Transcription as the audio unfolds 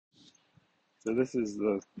So this is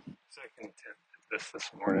the second attempt at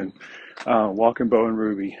this morning. Walking Bo and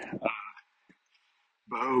Ruby.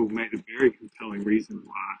 Bo made a very compelling reason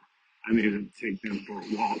why I needed to take them for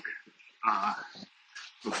a walk uh,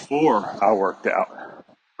 before I worked out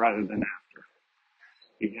rather than after.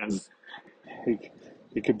 Because he,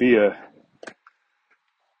 he could be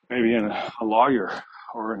maybe a lawyer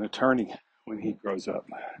or an attorney when he grows up.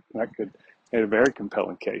 That could make a very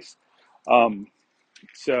compelling case. Um,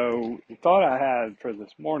 so the thought I had for this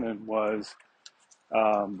morning was,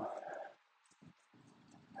 um,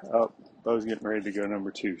 oh, Bo's getting ready to go number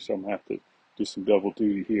two, so I'm gonna have to do some double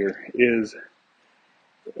duty here. Is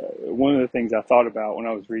one of the things I thought about when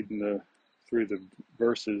I was reading through the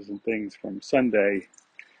verses and things from Sunday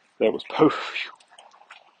that was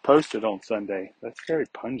posted on Sunday. That's very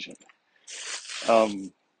pungent.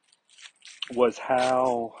 Um, was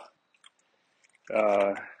how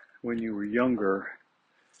uh, when you were younger,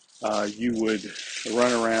 you would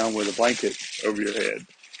run around with a blanket over your head.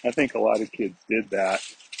 I think a lot of kids did that,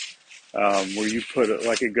 where you put it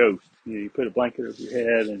like a ghost. You put a blanket over your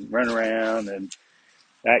head and run around and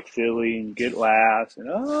act silly and get laughs and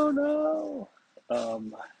oh no,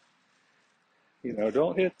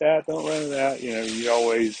 don't hit that, don't run that. You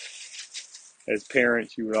always, as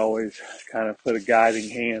parents, you would always kind of put a guiding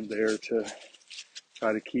hand there to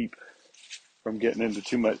try to keep from getting into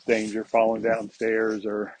too much danger, falling downstairs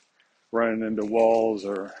or running into walls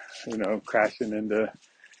or crashing into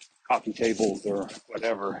coffee tables or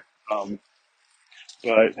whatever.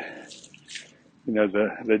 But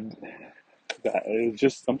the that is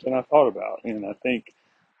just something I thought about, and I think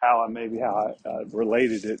how I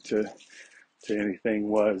related it to anything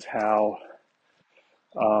was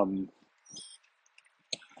um,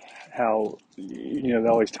 how they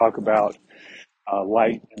always talk about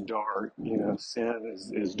light and dark. Sin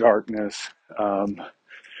is darkness,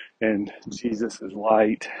 and Jesus is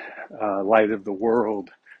light, light of the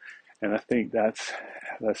world. And I think that's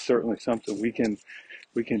certainly something we can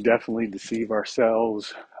definitely deceive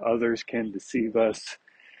ourselves. Others can deceive us.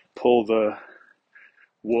 Pull the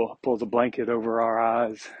We'll pull the blanket over our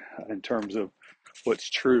eyes in terms of what's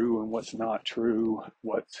true and what's not true,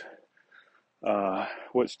 what's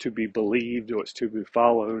to be believed, what's to be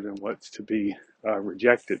followed, and what's to be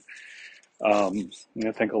rejected. And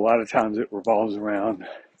I think a lot of times it revolves around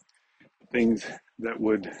things that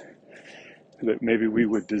that maybe we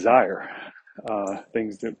would desire,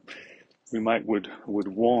 things that we would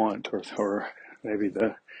want, or maybe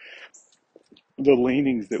the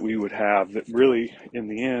leanings that we would have that really, in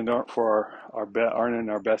the end, aren't in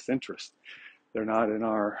our best interest. They're not in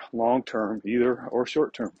our long term either or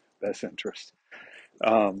short term best interest.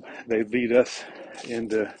 They lead us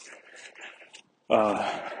into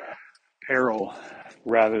uh, peril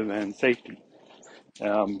rather than safety.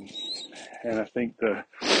 Um, and I think the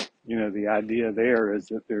idea there is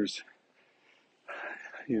that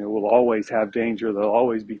we'll always have danger. There'll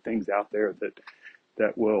always be things out there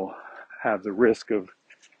that will have the risk of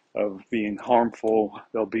being harmful.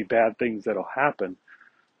 There'll be bad things that'll happen.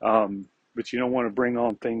 But you don't want to bring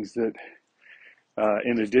on things that,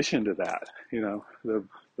 in addition to that, the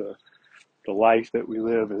the life that we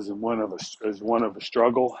live is one of a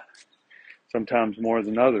struggle, sometimes more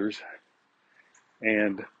than others,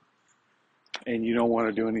 and you don't want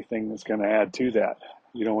to do anything that's going to add to that.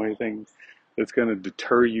 You don't want anything that's going to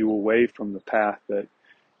deter you away from the path that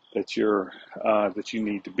you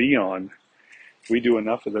need to be on. We do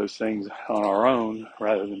enough of those things on our own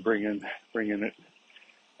rather than bringing it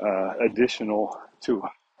additional to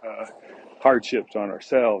hardships on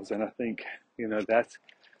ourselves. And I think that's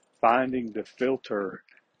finding the filter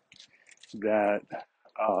that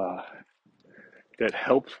uh, that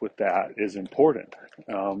helps with that is important,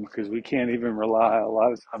 because we can't even rely a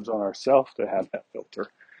lot of times on ourselves to have that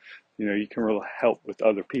filter. You can really help with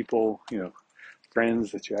other people,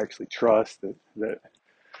 friends that you actually trust that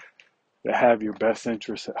have your best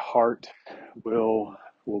interests at heart will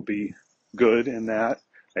be good in that.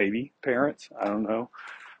 Maybe parents, I don't know.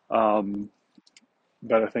 Um,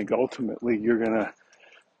 but I think ultimately you're gonna,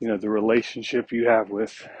 the relationship you have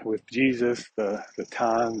with Jesus, the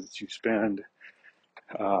time that you spend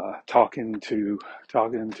talking to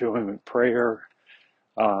him in prayer,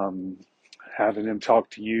 um, having him talk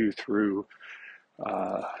to you through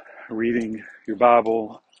uh, reading your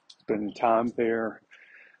Bible, spending time there.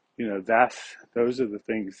 Those are the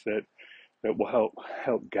things that will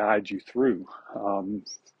help guide you through.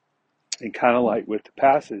 And kind of like with the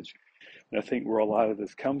passage, and I think where a lot of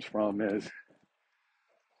this comes from is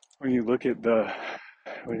when you look at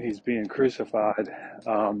when he's being crucified.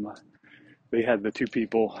 They had the two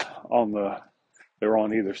people on they're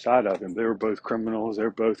on either side of him. They were both criminals. They're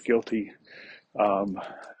both guilty. Um,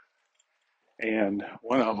 and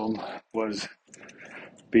one of them was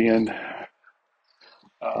being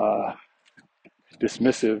uh,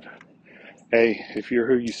 dismissive. Hey, if you're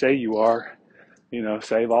who you say you are,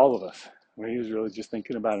 save all of us. Well, he was really just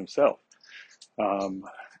thinking about himself. Um,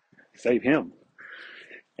 Save him.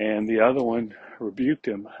 And the other one rebuked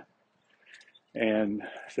him and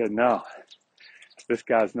said, no, this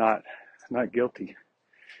guy's not guilty.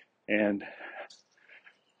 And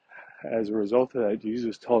as a result of that,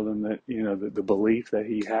 Jesus told him that, that the belief that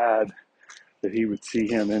he had, that he would see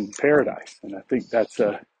him in paradise. And I think that's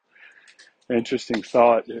a interesting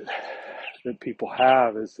thought that people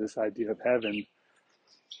have, is this idea of heaven,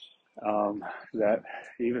 that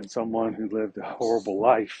even someone who lived a horrible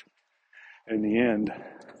life in the end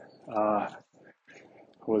uh,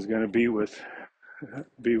 was going to be with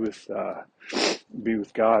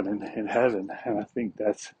God in heaven. And I think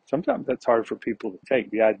sometimes that's hard for people to take,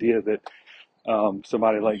 the idea that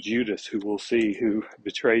somebody like Judas, who we'll see, who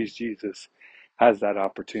betrays Jesus, has that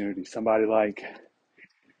opportunity. Somebody like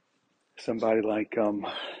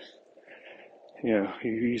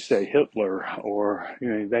you say Hitler, or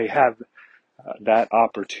they have that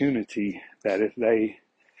opportunity, that if they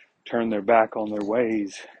turn their back on their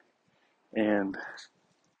ways and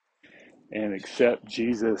accept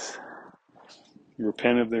Jesus,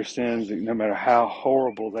 repent of their sins, no matter how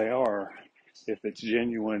horrible they are, if it's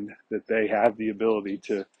genuine, that they have the ability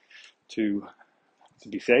to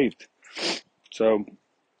be saved. So,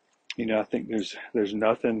 I think there's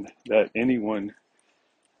nothing that anyone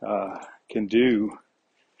can do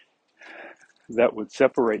that would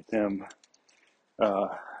separate them uh,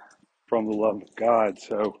 from the love of God.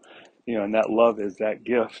 So, and that love is that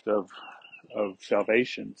gift of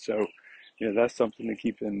salvation. So, that's something to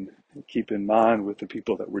keep in mind with the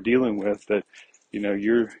people that we're dealing with. That,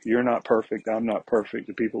 you're not perfect. I'm not perfect.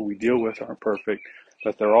 The people we deal with aren't perfect,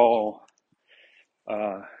 but they're all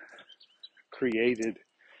uh, created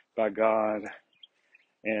by God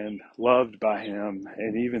and loved by Him.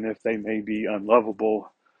 And even if they may be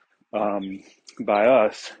unlovable by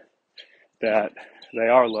us, that they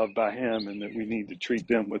are loved by Him, and that we need to treat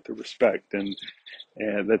them with the respect and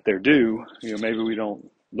that they're due. Maybe we don't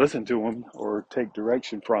listen to them or take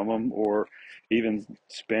direction from them or even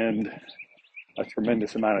spend a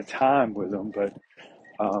tremendous amount of time with them, but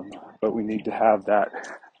we need to have that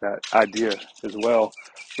idea as well.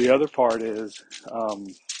 The other part is,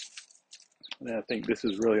 and I think this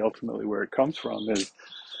is really ultimately where it comes from, is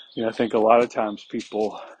I think a lot of times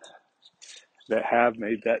people that have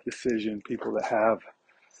made that decision, people that have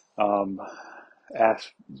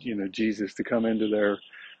asked Jesus to come into their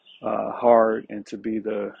heart and to be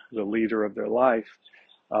the leader of their life,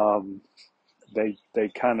 um, they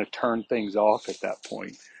kind of turn things off at that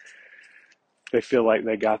point. They feel like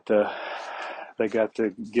they got the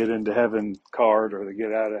get into heaven card, or the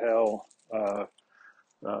get out of hell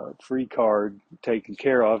free card taken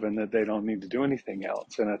care of, and that they don't need to do anything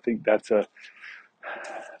else. And I think that's a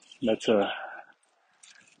that's a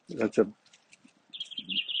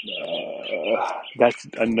that's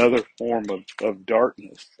another form of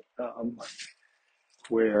darkness,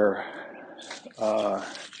 where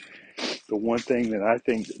the one thing that I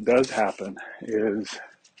think does happen is,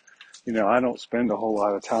 I don't spend a whole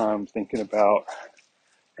lot of time thinking about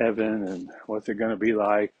heaven and what's it going to be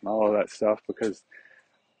like and all of that stuff, because,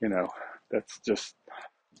 that's just,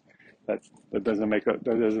 that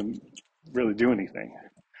doesn't really do anything.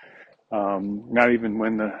 Not even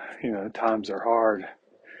when the times are hard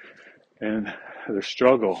and the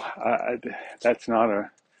struggle. That's not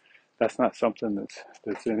something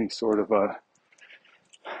that's any sort of a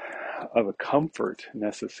comfort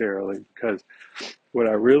necessarily, because what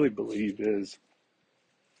I really believe is,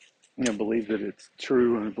 believe that it's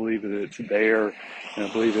true, and I believe that it's there, and I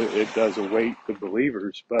believe that it does await the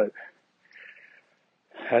believers. But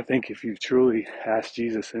I think if you truly ask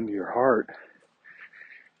Jesus into your heart,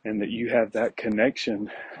 and that you have that connection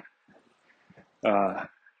uh,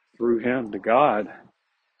 through Him to God,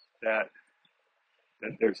 that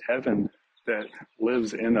there's heaven that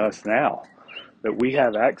lives in us now, that we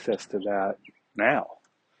have access to that now.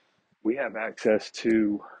 We have access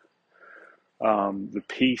to the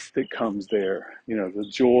peace that comes there, the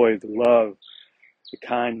joy, the love, the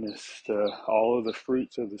kindness, all of the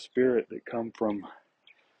fruits of the Spirit that come from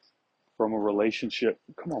a relationship.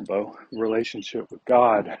 Come on, Bo. Relationship with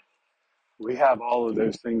God. We have all of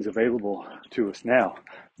those things available to us now.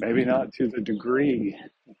 Maybe not to the degree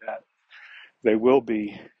that they will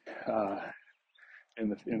be uh, in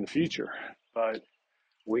the future, but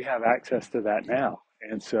we have access to that now.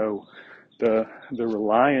 And so the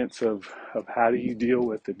reliance of how do you deal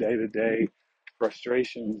with the day-to-day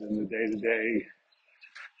frustrations and the day-to-day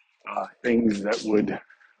things that would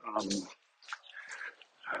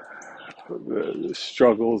the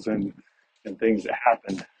struggles and things that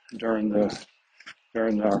happen during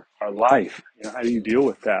our life. How do you deal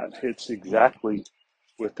with that? It's exactly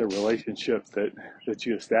with the relationship that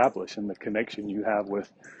you establish and the connection you have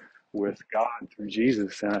with God through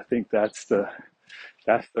Jesus. And I think that's the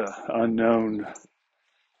unknown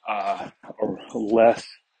or less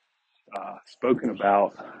spoken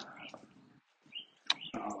about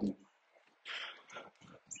um,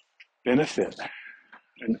 benefit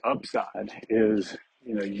and upside is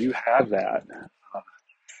you have that.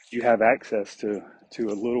 You have access to a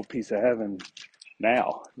little piece of heaven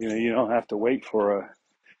now. You don't have to wait for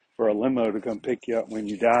a limo to come pick you up when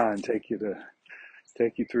you die and take you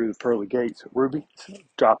through the pearly gates. Ruby,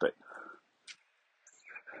 drop it.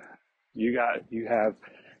 You have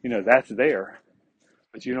that's there,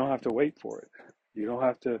 but you don't have to wait for it. You don't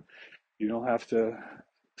have to you don't have to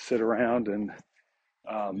sit around and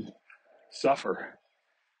um, suffer,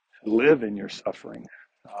 live in your suffering.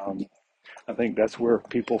 Um, I think that's where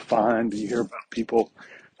people find, you hear about people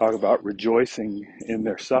talk about rejoicing in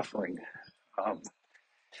their suffering. Um,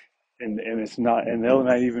 and it's not, and they'll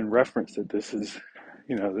not even reference that this is,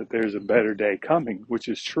 that there's a better day coming, which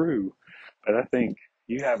is true. But I think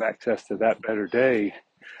you have access to that better day.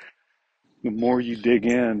 The more you dig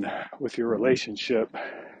in with your relationship,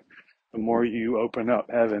 the more you open up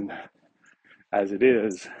heaven as it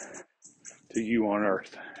is to you on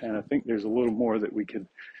earth. And I think there's a little more that we could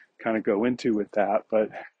kind of go into with that, but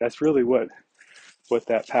that's really what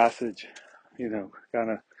that passage,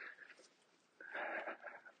 kind of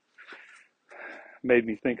made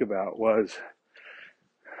me think about was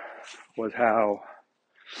how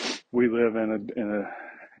we live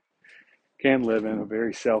can live in a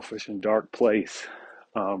very selfish and dark place.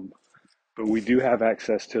 But we do have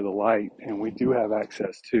access to the light, and we do have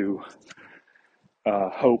access to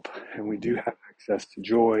hope, and we do have access to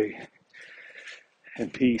joy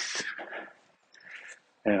and peace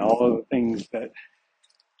and all of the things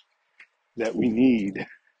that we need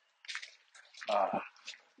uh,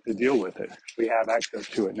 to deal with it. We have access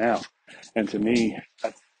to it now, and to me,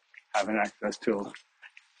 that's having access to a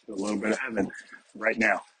little bit of heaven right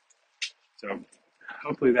now. So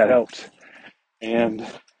hopefully that helps. And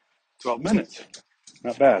 12 minutes,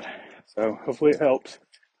 not bad. So hopefully it helps.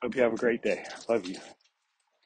 Hope you have a great day. Love you.